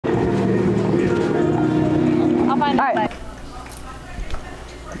Alright.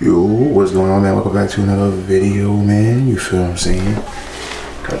 Yo, what's going on, man? Welcome back to another video, man. You feel what I'm saying?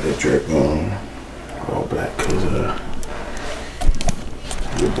 Got that drip on all black because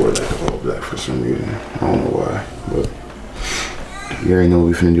your boy like all black for some reason. I don't know why, but you already know what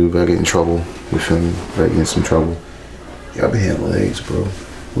we finna do. About to get in trouble. We finna get in some trouble. Y'all been hitting legs, bro.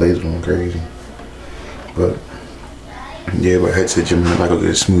 Legs going crazy. But yeah, but head to the gym. I'm about to go get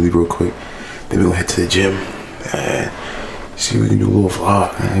a smoothie real quick. Then we gonna head to the gym and see if we can do a little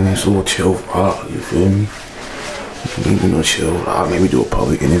vlog, man. It's a little chill vlog, you feel me? Maybe no chill vlog, maybe do a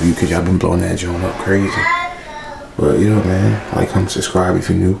public interview because y'all been blowing that joint up crazy. But yeah, man, like, comment, subscribe if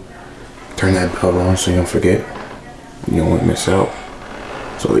you're new. Turn that bell on so you don't forget. You don't want to miss out.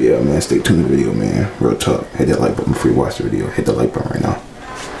 So yeah, man, stay tuned to the video, man. Real talk. Hit that like button before you watch the video. Hit the like button right now.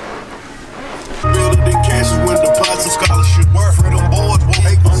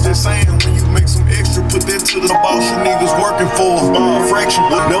 Just saying, when you make some extra, put that to the boss you niggas working for a fraction.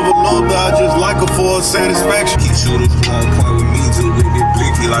 Never loved her, I just like her for a satisfaction. He shooters on point with me till they get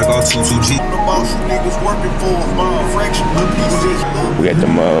blicky like all 22G. The boss you niggas working for a fraction. We got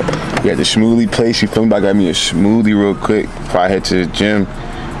the smoothie place. You feel me? I got me a smoothie real quick before I head to the gym.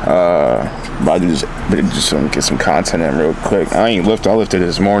 About to just get some content in real quick. I ain't lifted. I lifted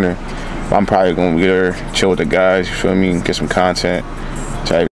this morning. I'm probably gonna get her, chill with the guys. You feel me? Get some content.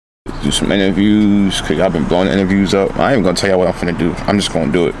 Try to do some interviews, cause I've been blowing the interviews up. I ain't even gonna tell y'all what I'm finna do. I'm just gonna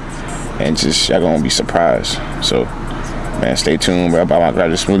do it, and just y'all gonna be surprised. So, man, stay tuned. Bro, I'm about to grab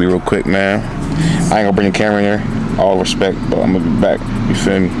this smoothie real quick, man. I ain't gonna bring the camera in here. All respect, but I'm gonna be back. You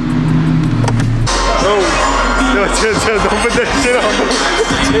feel me? No, chill, don't put that shit on.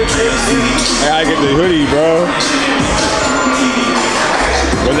 I gotta get the hoodie, bro.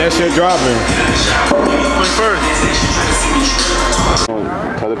 When that shit dropping? 21st.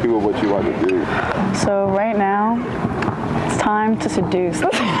 Tell the people what you want to do. So right now, it's time to seduce.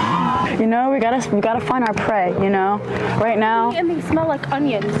 You know, we gotta find our prey, you know? Right now. And they smell like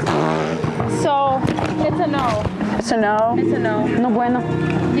onions. So, it's a no. It's a no? It's a no. No bueno.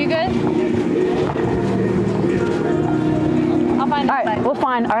 You good? I'll find it. Alright, we'll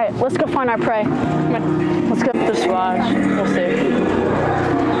find. Alright, let's go find our prey. Come on. Let's go to the garage. We'll see.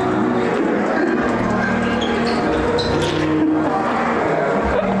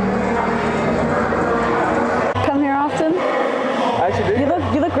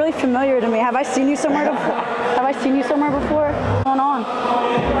 You look really familiar to me. Have I seen you somewhere before? Have I seen you somewhere before? What's going on?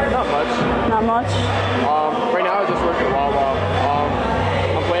 Not much. Not much? Right now I just work at Wawa.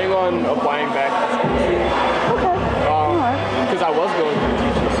 I'm planning on applying back to school soon. Okay. Because I was going for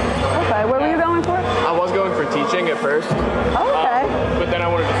teaching. Okay, what were you going for? I was going for teaching at first. Oh, okay. But then I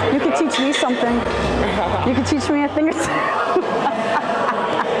wanted to switch. You could teach me something. You could teach me a thing or two.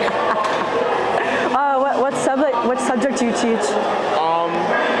 What subject do you teach? I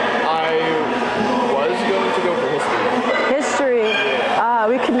was going to go for history. History. Yeah.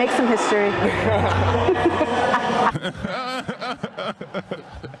 We could make some history.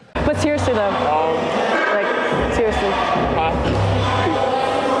 But seriously though. Like, seriously.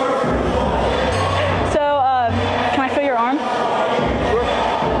 So, can I feel your arm? Sure.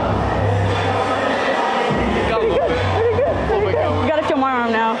 Got a little bit. Pretty good. You gotta feel my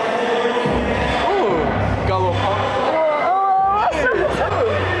arm now. Got a little pump.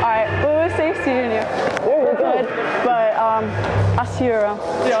 Alright, well, it was safe seeing you. We're good, but I'll see you around.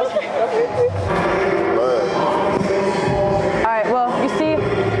 Yeah, okay. Alright, well, you see,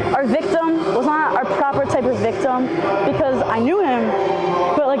 our victim was not our proper type of victim because I knew him,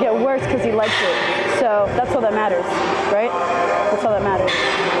 but like it worked because he liked it. So that's all that matters, right? That's all that matters.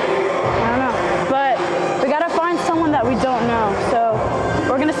 I don't know. But we gotta find someone that we don't know. So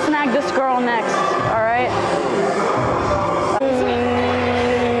we're gonna snag this girl next, alright?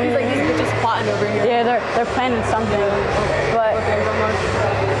 He's like, these bitches plotting over here. Yeah, they're planning something. But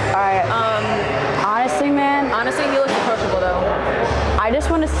alright. Honestly, man. Honestly, he looks approachable though. I just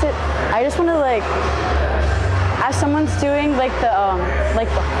want to like, as someone's doing like the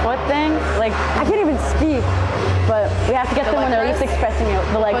foot thing, like I can't even speak, but we have to get them when they're least expecting it,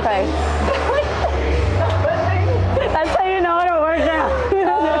 the leg pay. That's how you know it'll work out.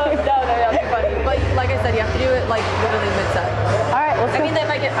 No, that's funny. But like I said, you have to do it like literally mid-set. All right, let's go. I mean, they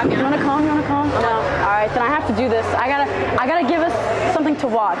might get. You wanna come? No. All right, then I have to do this. I gotta give us something to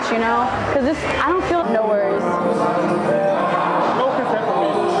watch, you know, because this I don't feel no worries. No consent from me.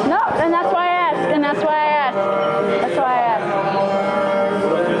 No, and that's why I asked. That's why I asked.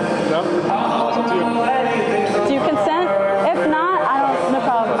 No? It's up to you. Do you consent? If not, no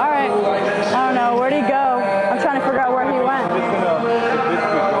problem. All right. I don't know. Where'd he go? I'm trying to figure out where he went.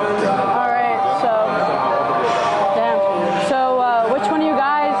 All right. So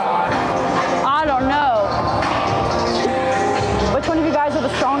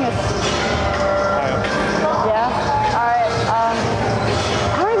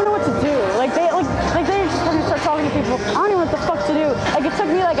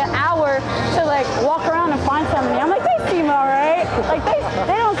Like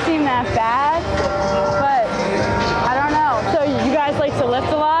they don't seem that bad, but I don't know. So you guys like to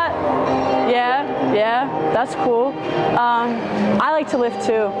lift a lot? Yeah, that's cool. I like to lift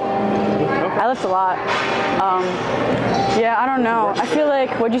too. I lift a lot. Yeah, I don't know. I feel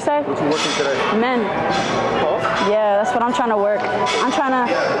like, what'd you say? What you working today? Men. Yeah, that's what I'm trying to work. I'm trying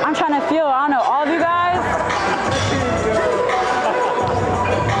to feel, I don't know, all of you guys.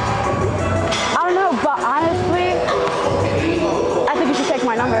 I don't know, but honestly, I think you should take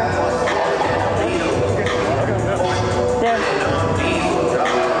my number. Yeah.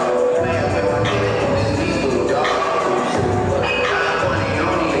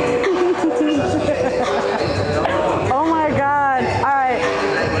 Oh my God. All right.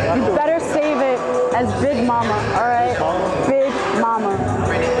 You better save it as Big Mama. All right. Big Mama.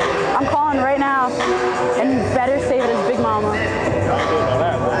 I'm calling right now, and you better save it as Big Mama.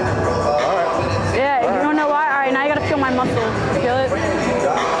 Yeah. You don't know why? All right. Now you gotta feel my muscle. Feel it?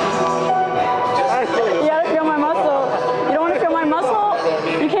 You gotta feel my muscle. You don't want to feel my muscle?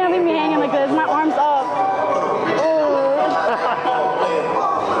 You can't leave me hanging like this. My arm's up.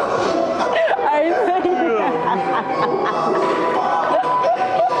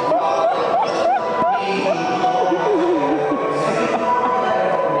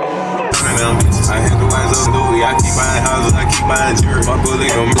 I had the wise up Louis, I keep buying houses, I keep buying jewelry. My bullet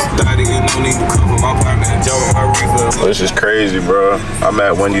don't miss the daddy, you no need to cover my partner and jump with my reefer. This is crazy, bro. I'm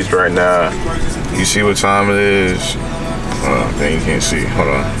at Wendy's right now. You see what time it is? Dang, you can't see. Hold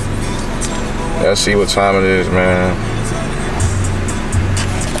on. Y'all see what time it is, man.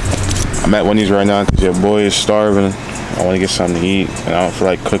 I'm at Wendy's right now because your boy is starving. I want to get something to eat, and I don't feel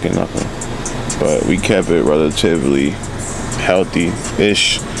like cooking nothing. But we kept it relatively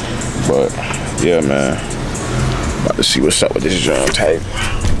healthy-ish. But yeah, man. About to see what's up with this joint type.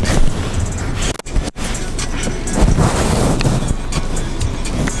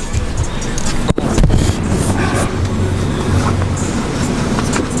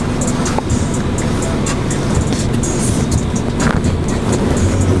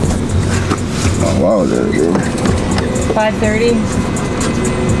 Oh wow, there, bro. 5:30.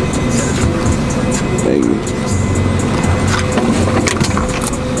 Thank you.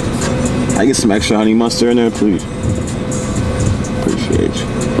 I get some extra honey mustard in there, please. Appreciate you.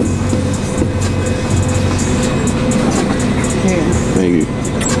 Here. Thank you.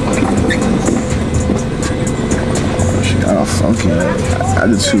 Oh, she got all funky.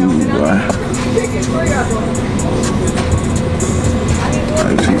 Attitude, boy.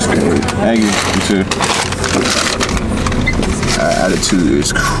 Attitude's great. Thank you. You too. Attitude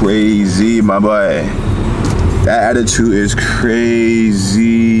is crazy, my boy. That attitude is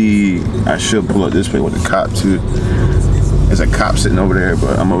crazy. I should pull up this way with the cop too. There's a cop sitting over there,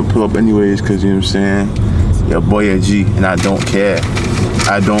 but I'm gonna pull up anyways, cause you know what I'm saying? Your boy a G, and I don't care.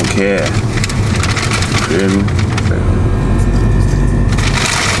 I don't care. You hear me?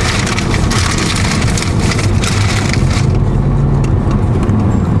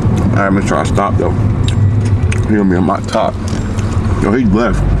 Alright, I'm gonna try to stop though. He gonna be on my top. Yo, he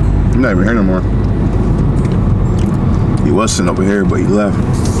left. I'm not even here no more. He was sitting over here, but he left.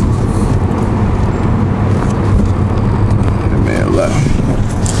 That man left.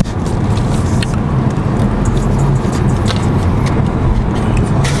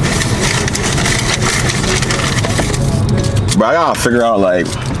 But I gotta figure out, like,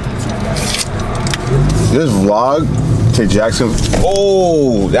 this vlog to Jackson.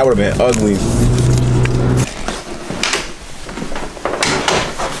 Oh, that would have been ugly.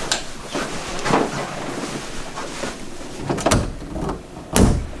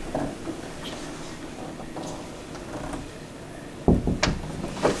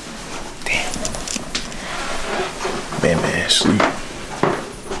 Man, sleep.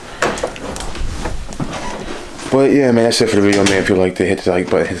 But yeah, man, that's it for the video, man. If you like to hit the like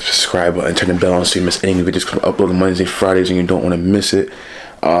button, hit the subscribe button, turn the bell on so you miss any videos uploading Mondays and Fridays and you don't want to miss it.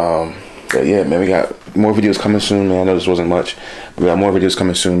 But yeah, man, we got more videos coming soon, man. I know this wasn't much. We got more videos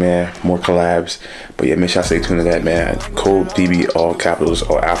coming soon, man. More collabs. But yeah, make sure I stay tuned to that, man. Code DB, all capitals,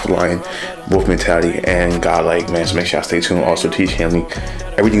 all afterline, Wolf Mentality, and Godlike, man. So make sure I stay tuned. Also, Teach Hanley.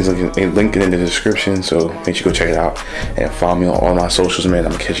 Everything's linked in the description, so make sure you go check it out. And follow me on all my socials, man.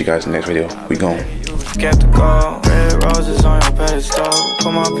 I'm gonna catch you guys in the next video. We gone. Skeptical, red roses on your pedestal.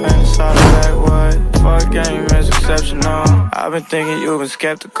 Put my pants out of backwood. Fuck game is exceptional. I've been thinking you've been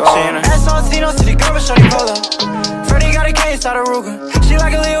skeptical. Seeing her ass on Cino City, girl, but shorty pull up. Freddie got a case out of Ruger. She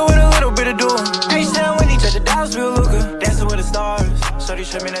like a Leo with a little bit of duel. H-Town when he touch the Dallas, real Luca. Dancing with the stars. Shorty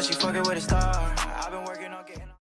showed me that she fucking with a star.